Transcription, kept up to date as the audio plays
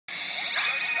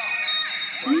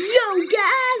Yo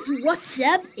guys, what's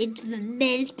up? It's the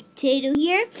Man's Potato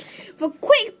here for a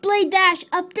quick Blade Dash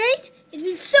update. It's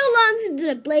been so long since I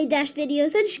did a Blade Dash video,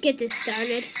 so let's just get this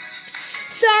started.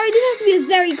 Sorry, this has to be a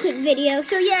very quick video.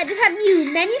 So yeah, they've had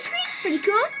new menu screens, pretty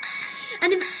cool.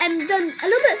 And they've done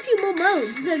a few more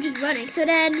modes instead of just running. So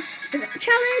then there's a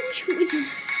challenge, which is,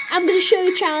 I'm going to show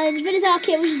you challenge. Then there's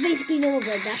arcade, which is basically normal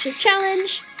Blade Dash. So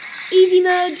challenge, easy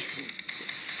mode.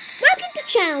 Welcome to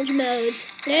challenge mode.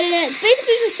 It's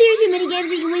basically just a series of mini games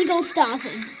that you can win gold stars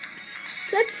in.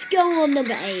 So let's go on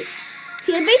number 8.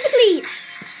 So yeah, basically,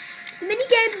 the mini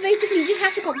games basically you just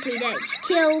have to complete it. Just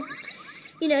kill,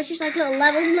 it's just like little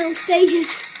levels and little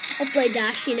stages of Blade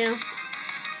Dash, Yeah,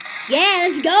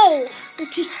 let's go.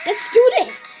 Let's do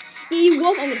this. Yeah, you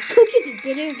walk. I'm gonna cook you for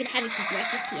dinner. I'm gonna have you for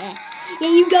breakfast. Yeah,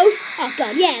 you ghost. Oh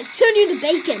god, yeah. Let's turn you into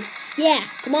bacon. Yeah,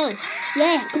 come on.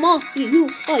 Yeah, come on. You.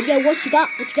 Oh yeah, what you got?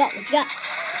 What you got? What you got?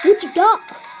 What you got?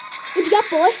 What you got,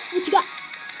 boy? What you got?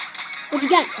 What you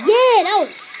got? Yeah, that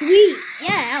was sweet. Yeah,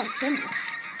 that was simple,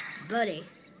 buddy.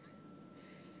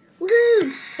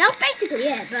 Woohoo! That was basically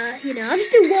it. But I'll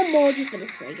just do one more just for the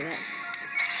sake of it.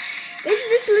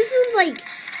 This one's like,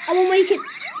 I will make it.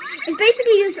 It's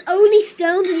basically just only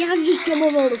stones, and you have to just jump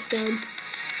over all the stones.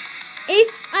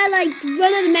 If I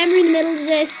run out of memory in the middle of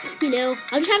this,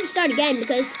 I'll just have to start again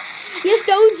because, yeah,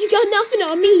 stones, you got nothing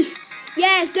on me.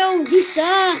 Yeah, stones, you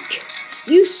suck.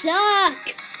 You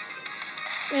suck.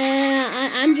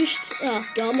 I'm just, oh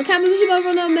god, my camera's just about to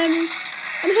run out of memory.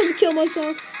 I'm gonna have to kill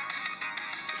myself.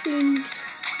 Okay,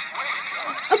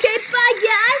 bye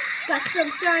guys. Got some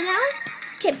star now.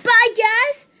 Okay, bye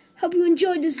guys. Hope you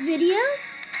enjoyed this video.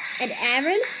 And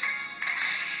Aaron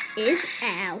is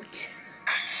out.